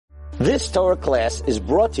This Torah class is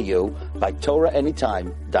brought to you by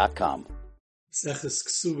TorahAnytime.com. Seches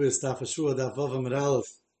Ksubis Daf Hashua Daf Vav Amud Aleph.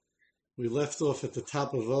 We left off at the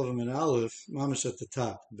top of Vav Amud Aleph, mamash at the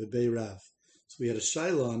top, Bebei Rav. So we had a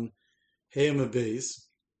shaila on Heyam Beis.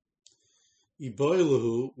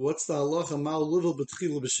 Iboilahu, what's the halacha mal livel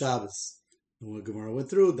b'tchilu b'Shabbos? And when Gemara went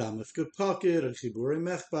through Damif Good Pocket and Chiburei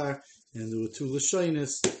Mechbar, and there were two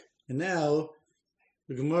Lashonis, and now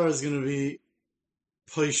the Gemara is going to be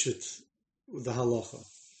Poishit with the halacha.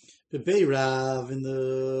 Bebei Rav in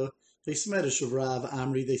the Beis Medrash of Rav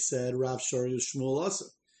Amri, they said Rav Shari Shmuel also.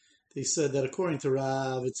 They said that according to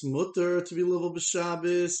Rav, it's mutter to be livel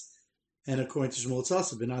b'Shabbos, and according to Shmuel, it's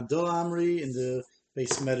also Ben Ado Amri in the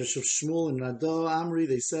Beis Medrash of Shmuel and Ado Amri.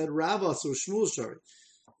 They said Rav Asur Shmuel Shari.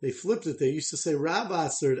 They flipped it. They used to say Rav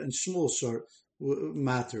Asur and Shmuel Shari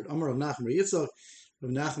mattered. Amar of Nachman Yitzchak.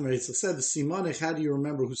 Rav Nachman Yitzchak said the Simonich. How do you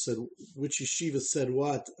remember who said which yeshiva said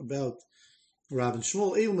what about Rav and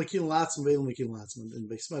Shmuel? Eil Mekin Latzman, Eil Mekin Latzman. In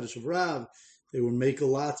Beis Medrash of Rav, they were Mekel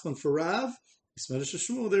Latzman for Rav. Beis Medrash of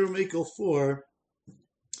Shmuel, they were Mekel for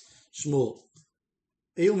Shmuel.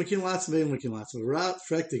 Eil Mekin Latzman, Eil Mekin Latzman. Rav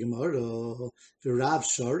Frekti Gemara, the Rav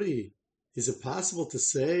Shari. Is it possible to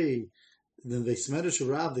say? Then Beis Medrash of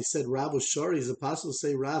Rav, they said Rav was Shari. Is it possible to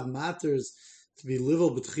say Rav matters to be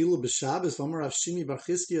livel b'tchilu b'Shabbos? V'amar Rav Shimi Bar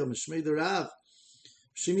Chizkiya Mishmei the Rav.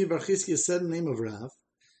 Shimi Bar Chizkiya said the name of Rav.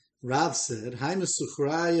 Rav said, "Hai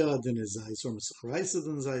mesuchraya denizayis or mesuchraisa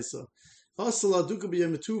denizayisa." Asala duka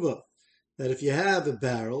b'yemetuva. That if you have a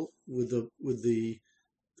barrel with the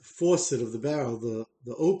faucet of the barrel, the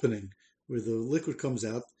opening where the liquid comes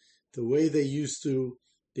out, the way they used to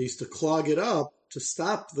clog it up to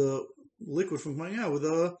stop the liquid from coming out with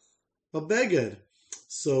a beged.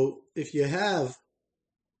 So if you have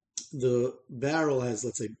the barrel has,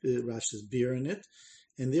 let's say, Rash has beer in it,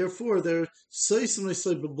 and therefore they're with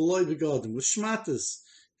shmatas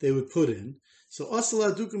they would put in. So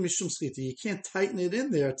asala duka mishum schita, you can't tighten it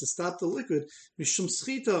in there to stop the liquid mishum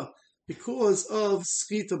schita because of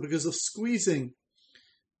schita, because of squeezing.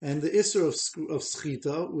 And the isser of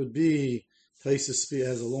schita would be Taisus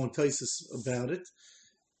has a long Taisus about it.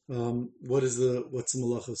 What's the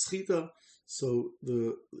malach of schita? So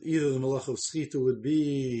either the malach of schita would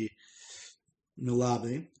be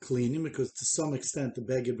milabe, cleaning, because to some extent the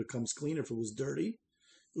beged becomes cleaner. If it was dirty,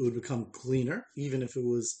 it would become cleaner, even if it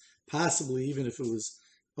was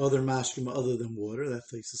other mashkim other than water, that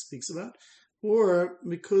Taisus speaks about, or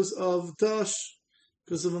because of dash,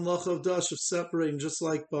 because of malacha of dash, of separating, just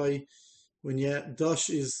like by when you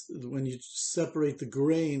separate the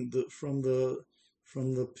grain from the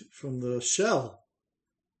shell,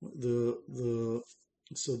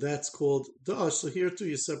 so that's called dash. So here too,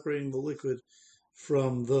 you're separating the liquid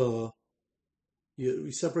from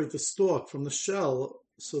you separate the stalk from the shell.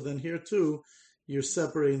 So then here too, you're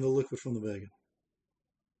separating the liquid from the beged.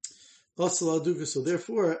 So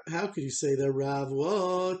therefore, how could you say that Rav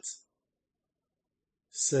what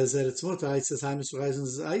says that it's mutar? It says it's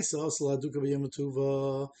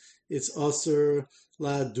aser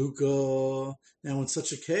la duka. Now, in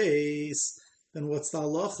such a case, then what's the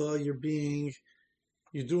halacha?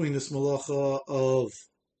 You're doing this malacha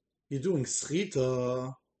you're doing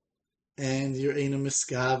schita, and you're eina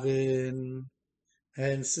miskavin.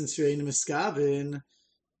 And since you're eina miskavin,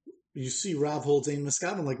 you see Rav holds ein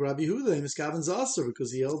miskavin like Rabbi Yehuda. Ein miskavin's aser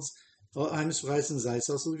because he holds I'm misreisen zayis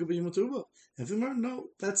also could be matuba. And if you no,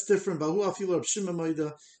 that's different. But who afilu Rab Shimon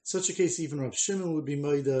moida? Such a case, even Rab Shimon would be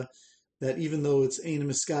moida that even though it's ein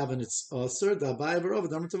miskavin, it's aser.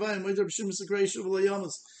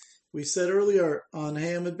 We said earlier on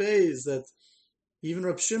Hayamid Beis that even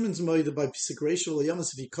Rab Shimon's moida by psikresha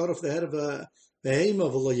layamas. If you cut off the head of a behema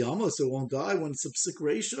of a layamas, it won't die when it's a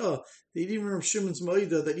psikresha. Even Rab Shimon's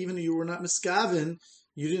moida that even if you were not miskavin,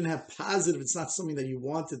 you didn't have positive, it's not something that you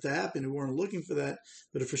wanted to happen, you weren't looking for that,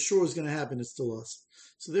 but if for sure it's going to happen, it's still us.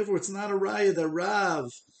 So therefore, it's not a raya that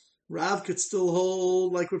Rav could still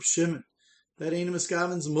hold like Rab Shimon. That ain't a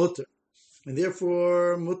miskavin's mutter. And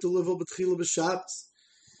therefore, mutter livel b'tchilu b'Shabbos.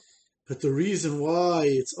 But the reason why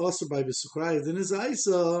it's also by b'sukraya then is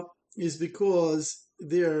Isa is because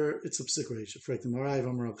there it's a psikresha. Frek the Marayv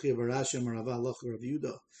Amar Rav Chia Barashi Amar Rav Alach Rav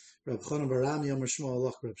Yudah Rav Chanan Barami Amar Shmuel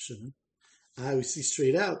Alach Rab Shimon. We see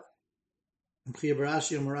straight out. Chia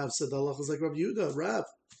Barashi Amar Rav said the halach is like Rav Yudah, Rav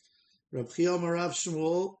Chia Amar Rav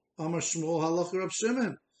Shmuel Amar Shmuel Halach Rab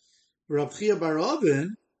Shimon. Rav Chia Bar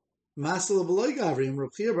Avin Masala B'loy Gavrim.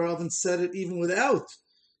 Rav Chia Bar Avin said it even without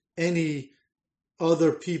any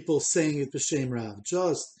other people saying it b'shem Rav.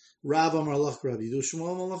 Just Rav Amar Lach Rav Yidu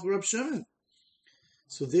Shmuel Amar Lach Rab Shimon.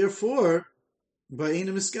 So therefore, by Eina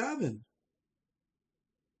Miskavin.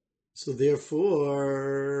 So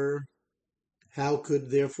therefore, how could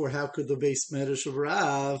the base medrash of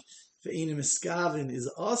Rav ve'enim iskavin is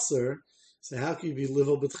aser? So how can you be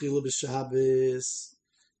livel b'tchila b'Shabbos?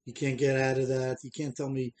 You can't get out of that. You can't tell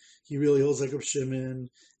me he really holds like Rav Shimon.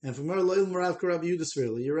 And from Rav Rav Yehuda,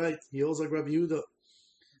 really, you're right. He holds like Rav Yehuda.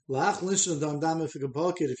 If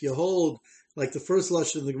you hold like the first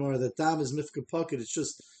lashon in the Gemara that dam is mifka pocket, it's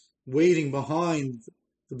just waiting behind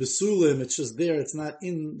the besulim. It's just there. It's not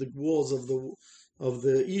in the walls of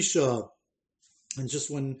the isha. And just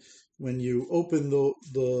when you open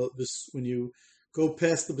when you go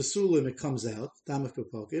past the besulim, it comes out dam mifka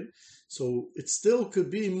pocket. So it still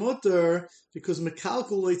could be mutter because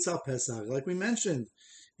mekalkul leitzah pesach, like we mentioned.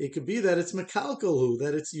 It could be that it's mekalkal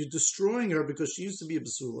that it's you're destroying her because she used to be a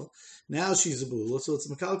basula. Now she's a bula, so it's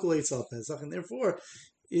mekalkal eitzal pesach, and therefore,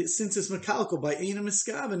 since it's mekalkal by eina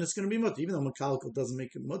miskaven, it's going to be mutter. Even though mekalkal doesn't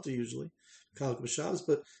make it mutter usually, mekalkal b'shavos,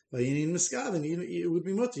 but by eina miskaven, it would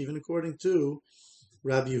be mutter even according to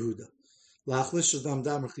Rabbi Yehuda. Lachlish dam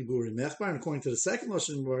dam chiburi mechbar, and according to the second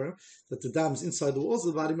lashon word that the dam is inside the walls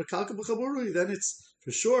of the body mekalkal b'chaburu, then it's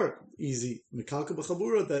for sure easy mekalkal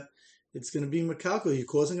b'chaburu that. It's going to be mekalkal. You're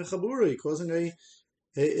causing a chabura. You're causing a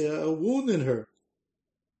wound in her.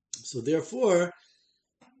 So therefore,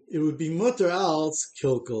 it would be mutter als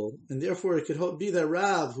kilkel, and therefore it could be that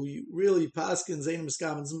Rav, who really paskins zayin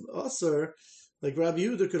miskavins aser, like Rabbi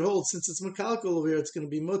Yehuda could hold, since it's mekalkal over here, it's going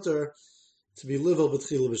to be mutter to be livel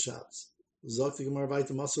b'tchila b'Shabbos. Zok the Gemara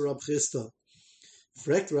vayta masur Rab Chisda.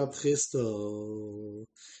 Frekt Rab Chisda.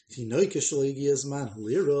 Tinoike shlegias man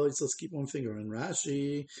halirois. Let's keep one finger on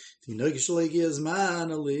Rashi. Tinoike shlegias man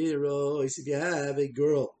halirois. If you have a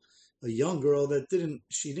girl, a young girl that didn't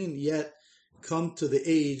yet come to the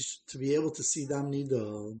age to be able to see dam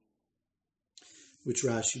nida, which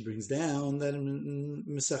Rashi brings down that in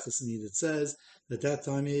Maseches Nida it says that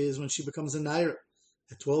time is when she becomes a naira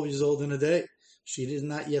at 12 years old in a day. She is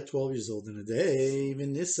not yet 12 years old in a day,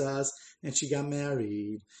 even Nisas, and she got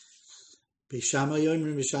married.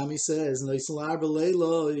 Bishami says,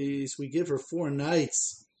 we give her 4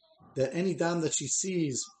 nights, that any dam that she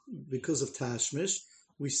sees because of Tashmish,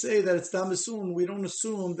 we say that it's dam asum. We don't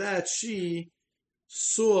assume that she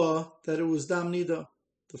saw that it was dam nida.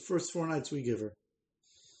 The first 4 nights we give her.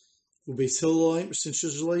 Since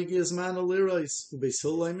she's man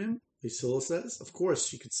Beis Hillel says, of course,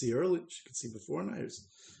 she could see early, she could see before nights,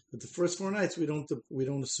 but the first 4 nights we don't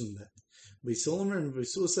assume that. Beis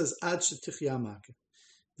Hillel says ad shetichya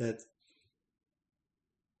that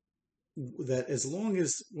as long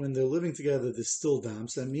as when they're living together there's still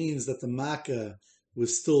dams, that means that the makkah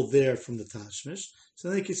was still there from the tashmish, so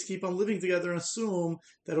they can keep on living together and assume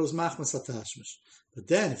that it was machmas hatashmish. But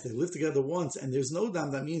then if they live together once and there's no dam,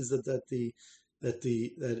 that means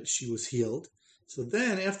that she was healed. So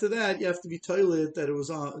then, after that, you have to be toilet that it was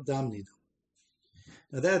on dam nida.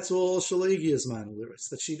 Now that's all shalegias manaliris,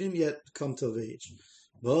 that she didn't yet come to age.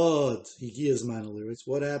 But higias manaliris,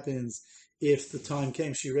 what happens if the time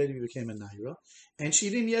came, she already became a naira, and she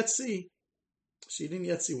didn't yet see? She didn't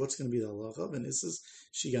yet see what's going to be the halacha, and this is,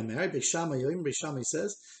 she got married. Beis Shammai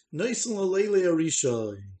says, Noisin l'leilei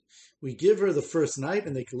arisha. We give her the first night,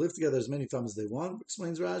 and they can live together as many times as they want,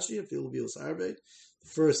 explains Rashi, if they'll be the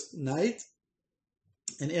first night.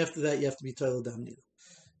 And after that, you have to be toilet dam nida.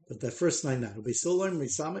 But that first night, not. Beis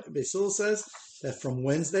Hillel says that from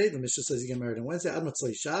Wednesday, the Mishnah says you get married on Wednesday, ad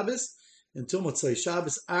Motzei Shabbos, until Motzei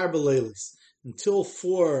Shabbos, arba leilis. Until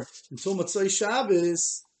Motzei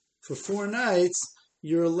Shabbos, for 4 nights,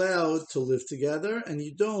 you're allowed to live together, and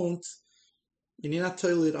you're not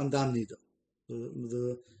toilet on dam nida.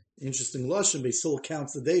 The interesting lashon, Beis Hillel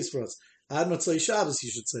counts the days for us. Ad Motzei Shabbos,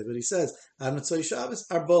 you should say, but he says Ad Motzei Shabbos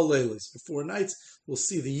arba leilis. For 4 nights, we'll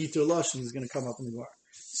see the Yiter lashon is going to come up in the Gemara.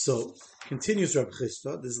 So continues Rab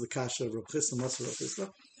Chisda. This is the kasha of Rab Chisda, Masur Rab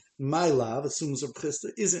Chisda. My love assumes Rab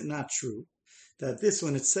Chisda, is it not true that this,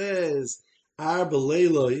 when it says arba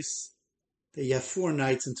leilis, that you have 4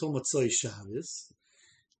 nights until Motzei Shabbos,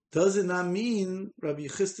 does it not mean Rabbi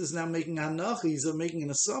Chisda is now making hanacha? He's making an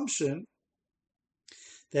assumption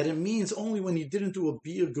that it means only when you didn't do a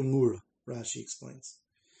bia gemura. Rashi explains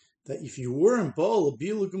that if you weren't bal a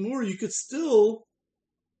bia gemura, you could still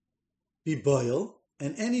be boil,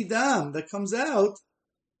 and any dam that comes out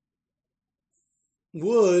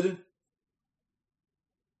would,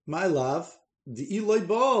 my love, the Eloi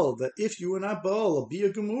ball, that if you were not bal a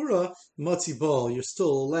bia gemura, matzi bal, you're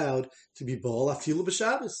still allowed to be bal afilu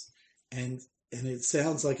b'Shabbos, and it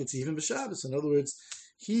sounds like it's even b'Shabbos. In other words,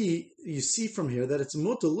 you see from here that it's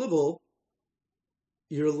muta livel.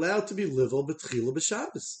 You're allowed to be livel b'tchila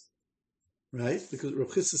b'Shabbos, right? Because Rav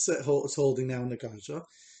Chisda is holding now in the kasha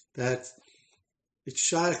that it's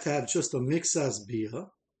shaykh to have just a mixas bia,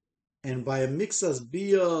 and by a mixas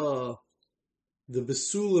bia, the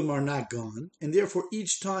besulim are not gone, and therefore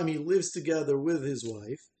each time he lives together with his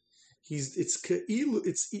wife, it's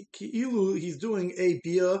keilu he's doing a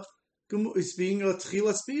bia. It's being a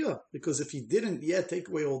tchilas bia, because if he didn't yet take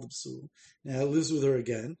away all the besulim, now he lives with her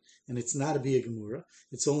again, and it's not a bia gemura,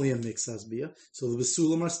 it's only a mixas bia, so the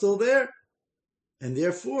besulim are still there, and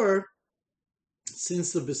therefore,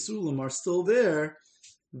 since the besulim are still there,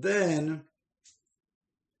 then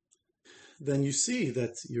you see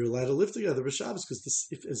that you're allowed to live together with Shabbos, because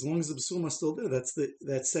as long as the besulim are still there,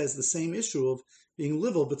 that says the same issue of being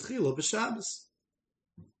livel b'tchila b'Shabbos.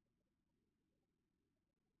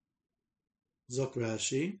 Zok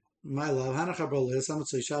Rashi, my love, Hanach Abrales,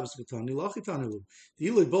 Hamatzay Shabbos Katani, Lachitanilu. The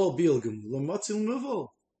Ilay Bal Bielgum, Lamatzil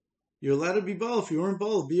Nivel. You're allowed to be Bal. If you weren't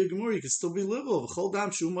Bal, be a Gemur, you could still be Livel. V'chol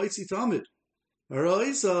Dam Shu Maitzi Tamid.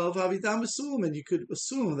 Araisav Havidam Asum, and you could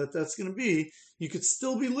assume that that's going to be, you could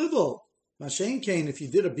still be Livel. Mashen Kane, if you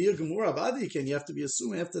did a Bia Gemura Abadi Kane, you have to be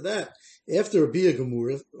assuming after that. After a Bia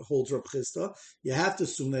Gemura holds Rab Chisda, you have to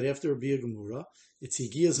assume that after a Bia Gemura, it's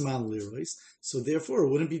Higias Man Lirois. So therefore, it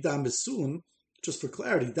wouldn't be Dam Besulim. Just for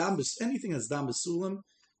clarity, anything that's dam besulim,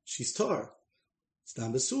 she's tar. It's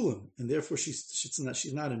dam besulim, and therefore she's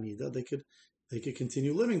not a nida. They could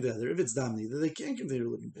continue living together. If it's dam nida, they can't continue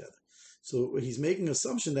living together. So he's making an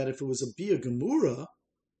assumption that if it was a bia gemura,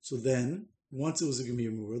 so then once it was a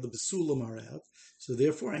gemura, the besulim are out. So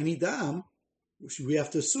therefore, any dam, we have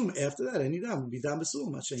to assume after that any dam would be dam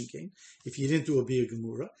besulim. If you didn't do a bia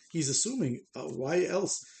gemura, he's assuming why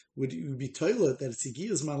else would you be toilet that it's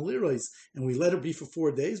Higiyas Man Lirois and we let it be for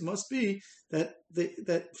 4 days? Must be that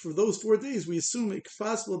for those 4 days we assume it's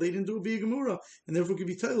possible they didn't do a Bia Gemura and therefore it could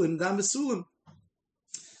be toilet and Dam Besulim.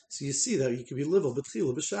 So you see that you could be livel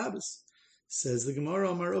b'tchila b'Shabbos. Says the Gemara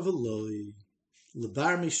Amar of Eloi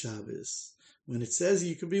Lebar Mi Shabbos. When it says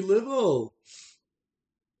you could be livel,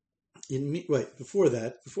 before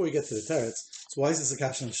we get to the teretz, so why is this a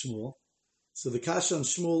kasha on Shmuel? So the kasha on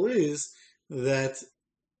Shmuel is that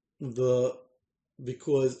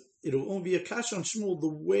because it will only be a kasha on Shmuel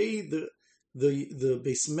the way the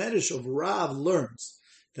Beis Medrash of Rav learns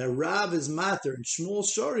that Rav is matter and Shmuel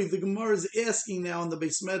Shari, the Gemara is asking now on the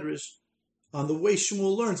Beis Medrash on the way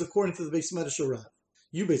Shmuel learns according to the Beis Medrash of Rav.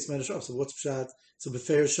 You Beis Medrash Rav, so what's pshat? It's a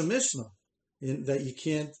befer Mishnah that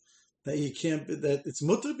it's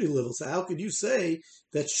mutter to be little. So how could you say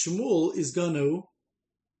that Shmuel is going to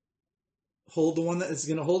hold the one that is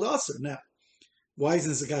going to hold Aser now? Why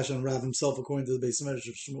isn't this a kasha on Rav himself according to the Beis Medrash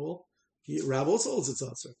of Shmuel? Rav also holds its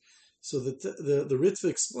answer. So the Ritva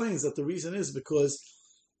explains that the reason is because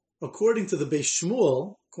according to the Beis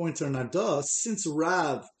Shmuel, according to Narda, since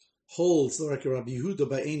Rav holds like Rabbi Yehuda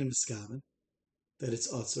by Einim Miskaven, that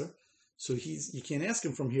it's Atzer, so you can't ask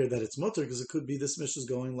him from here that it's mutter because it could be this Mishnah is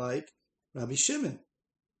going like Rabbi Shimon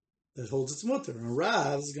that holds its mutter, and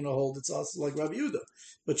Rav is going to hold its Atzer like Rabbi Yehuda.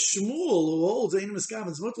 But Shmuel, who holds Einim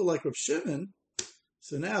Miskaven's mutter like Rabbi Shimon,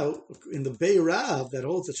 so now, in the Bei Rav that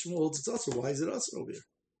holds that Shmuel holds its Asr, why is it Asr over here?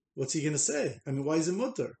 What's he going to say? I mean, why is it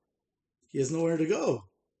Mutter? He has nowhere to go.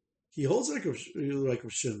 He holds like Rav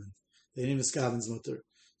Shimon. The name is Skaven's Mutter.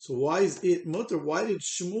 So why is it Mutter? Why did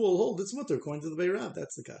Shmuel hold its Mutter according to the Bei Rav?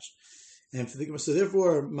 That's the Kash. And so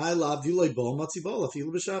therefore, my lab, Dilay Bol, Matzi Bol,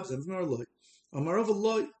 Afilu B'Shabbos, and from our Loi. Amarav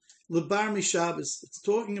Loi, Lebar Mi Shabbos. It's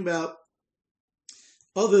talking about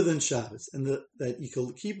other than Shabbos, and that you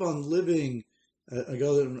can keep on living.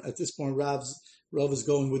 At this point, Rav is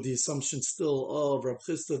going with the assumption still of Rab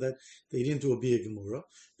Chisda that they didn't do a Bia Gemura,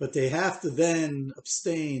 but they have to then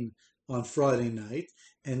abstain on Friday night,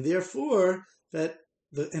 and therefore the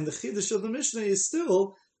Chiddush of the Mishnah is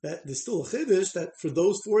still that there's still a Chiddush that for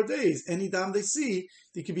those 4 days, any dam they see,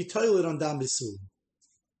 they can be toilet on dam besul.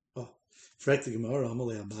 Oh, Frek the Gemara,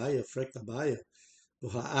 Amalei Abaya, Frek Abaya,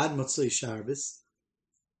 V'ha'ad Motzei Shabbos.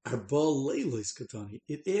 Arbal Leilos Katani.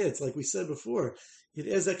 It adds, like we said before, it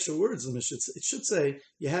adds extra words in the Mishnah. It should say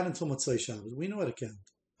you have until Motzei Shabbos. We know how to count.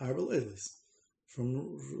 Arbal Leilos.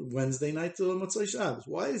 From Wednesday night to Motzei Shabbos.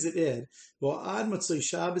 Why does it add? Well, ad Motzei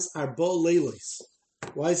Shabbos Arbal Leilos.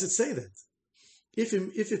 Why does it say that? If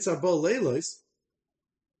it's Arbal Leilos,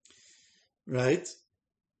 right?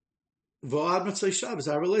 V'ad Motzei Shabbos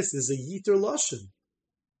Arbal Leilos. There's a Yiter Lashon.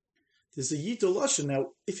 There's a Yito Lashon. Now,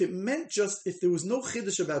 if it meant if there was no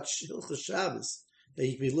Chiddush about Hilchos Shabbos, that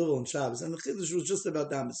you could be livel on Shabbos, and the Chiddush was just about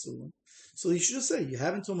Dam Besulim, so you should just say, you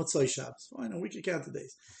have until Motzei Shabbos. Fine, and we can count the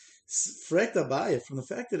days. Frekt Abaya, from the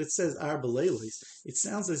fact that it says Arba Leilos, it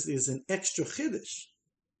sounds as there's an extra Chiddush.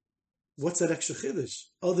 What's that extra Chiddush?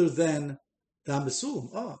 Other than Dam Besulim.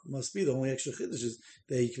 Oh, must be the only extra chiddush is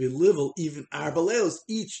that you can be livel even arbaleos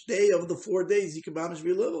each day of the 4 days. You can mamish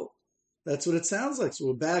be livel. That's what it sounds like. So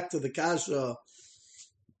we're back to the kasha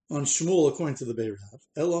on Shmuel according to the Beirav.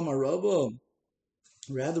 Elam Rabba.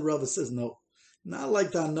 Rather, Rabba says no. Not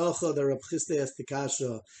like the Anocha that Rav Chisda asked the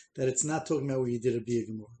kasha that it's not talking about where you did a Bia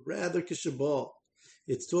Gemura. Rather, Kishabal.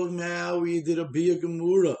 It's talking about where you did a Bia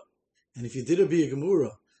Gemura. And if you did a Bia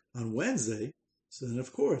Gemura on Wednesday, so then,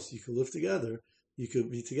 of course, you could live together. You could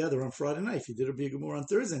be together on Friday night. If you did a Bia Gemura on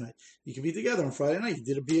Thursday night, you could be together on Friday night. You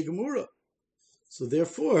did a Bia Gemura. So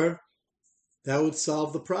therefore, that would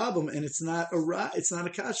solve the problem. And it's not a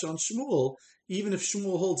kasha on Shmuel. Even if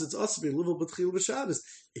Shmuel holds it's us to be livel b'tchil b'Shabbos,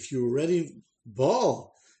 if you already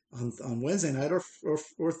ball on Wednesday night or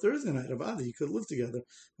Thursday night, Avada, you could live together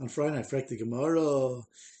on Friday night. Frak the Gemara,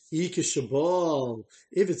 Ika Shabal.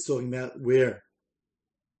 If it's talking about where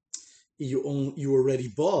you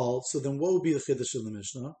already ball, so then what would be the chiddush of the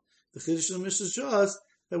Mishnah? The chiddush of the Mishnah is just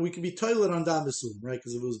that we could be toilet on Dam Besulim, right?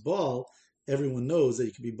 Because if it was ball, everyone knows that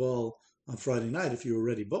you could be ball on Friday night if you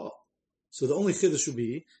already ball. So the only chiddush would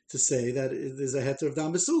be to say that there's a heter of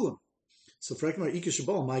Dam Besulim. So Frekmar Ika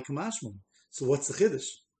Shabal, my kamashmon. So what's the chiddush?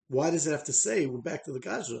 Why does it have to say? We're back to the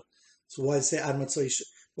kasha. So why does it say Ad Matzai?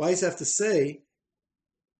 Why does it have to say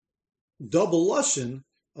double lashon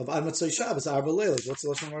of Ad Matzai Shabbos Arba Leilos? What's the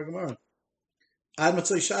lashon of our Gemara? Ad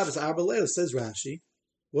Matzai Shabbos Arba Leilos, says Rashi.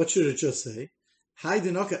 What should it just say? Hai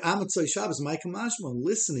Dinoka Ad Matzai Shabbos my kamashmon.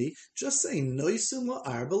 Listen, just say Noisim La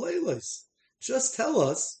Arba Leilos. Just tell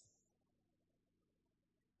us.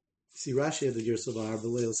 See, Rashi had the gears of Arba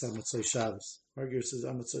Leilos Ad Matzai Shabbos. Our gears says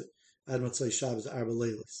Ad Matzai Shabbos Arba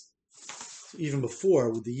Leilos. So even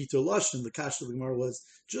before, with the Yiter Lashon, the Kasha of the Gemara was,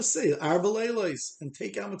 just say Arba Leilos and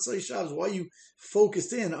take out Matzai Shabbos. Why you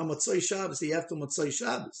focused in on Matzai Shabbos, you have to Matzai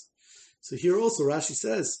Shabbos. So here also, Rashi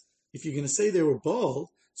says, if you're going to say they were bald,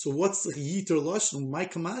 so what's the Yiter Lashon? My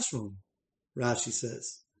Kamashron, Rashi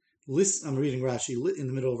says. Listen, I'm reading Rashi in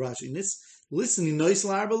the middle of Rashi. Listen, Nois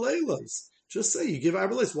La Arba Leilos. Just say you give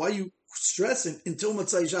Arba Leilos. Why are you stressing until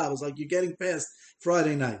Matzai Shabbos, like you're getting past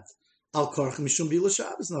Friday night? Al Karch Mishum Bila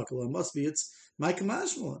Shabbos Nakala. It must be, it's my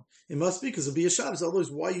Kamashmalan. It must be because it'll be a Shabbos.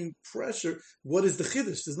 Otherwise, why you pressure? What is the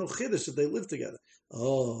Chiddush? There's no Chiddush if they live together.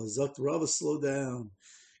 Oh, Zakt Rabba, slow down.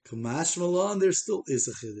 Kamashmalan, there still is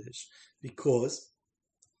a Chiddush. Because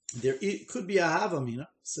it could be a Havamina,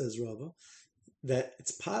 says Rabba, that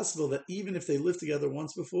it's possible that even if they lived together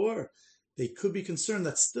once before, they could be concerned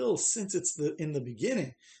that still, since it's in the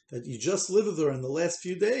beginning, that you just lived there in the last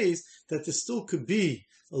few days, that there still could be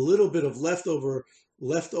a little bit of leftover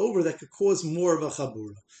that could cause more of a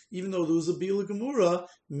chabura. Even though there was a bila gemura,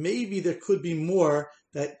 maybe there could be more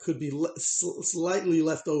that could be slightly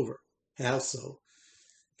left over. How so?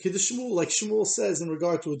 Kiddush Shmuel, like Shmuel says in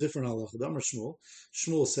regard to a different halacha, Damar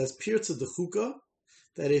Shmuel says, Pirza de chukah,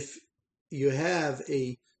 that if you have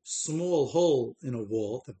a small hole in a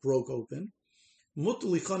wall that broke open,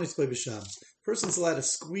 person's allowed to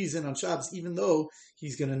squeeze in on Shabbos, even though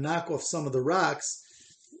he's going to knock off some of the rocks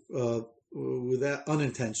with that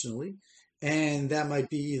unintentionally, and that might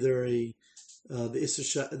be either the Issa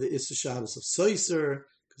Shabbos of Soiser,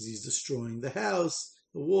 because he's destroying the house,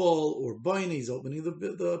 the wall, or Baina, he's opening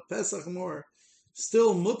the Pesach more.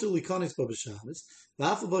 Still, mutuli kanis b'Shabbos.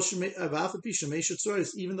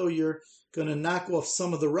 Even though you're going to knock off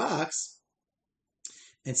some of the rocks,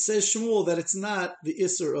 and says Shmuel that it's not the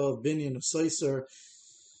Isser of Binyan of Soiser,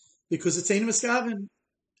 because it's Ein Miskaven,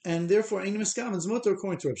 and therefore Ein Miskaven's mutter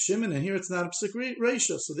according to Reb Shimon, and here it's not a Psik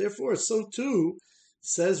Reisha, so therefore, so too,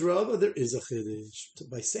 says Rava, there is a Chiddush.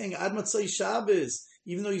 By saying Ad Matzai Shabbos,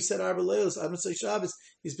 even though you said Arba Leilos, Ad Matzai Shabbos,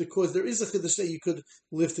 is because there is a Chiddush that you could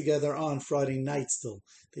live together on Friday night still.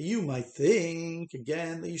 That you might think,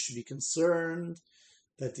 again, that you should be concerned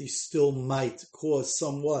that these still might cause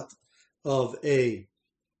somewhat of a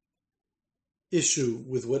issue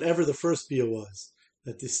with whatever the first bia was.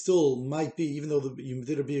 That there still might be, even though you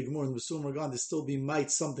did a bia gemur and the Besulim are gone, there still might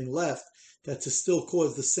something left that to still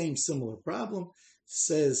cause the same similar problem.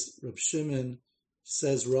 Says Reb Shimon,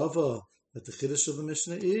 says Rava, that the Chiddush of the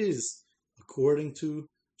Mishnah is, according to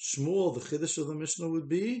Shmuel, the Chiddush of the Mishnah would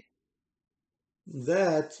be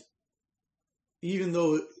that even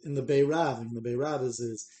though in the Beirav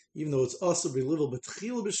is even though it's also be little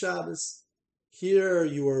b'tchila b'Shabbos, here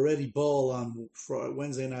you are already ball on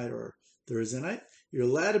Wednesday night or Thursday night, you're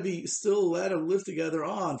still allowed to live together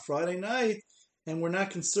on Friday night, and we're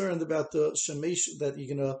not concerned about the shemesh that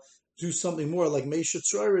you're going to do something more like Meisha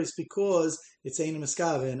Tzroiris because it's Ein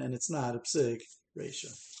Miskaven and it's not a Psik Reisha.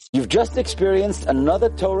 You've just experienced another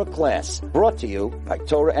Torah class brought to you by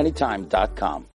TorahAnytime.com.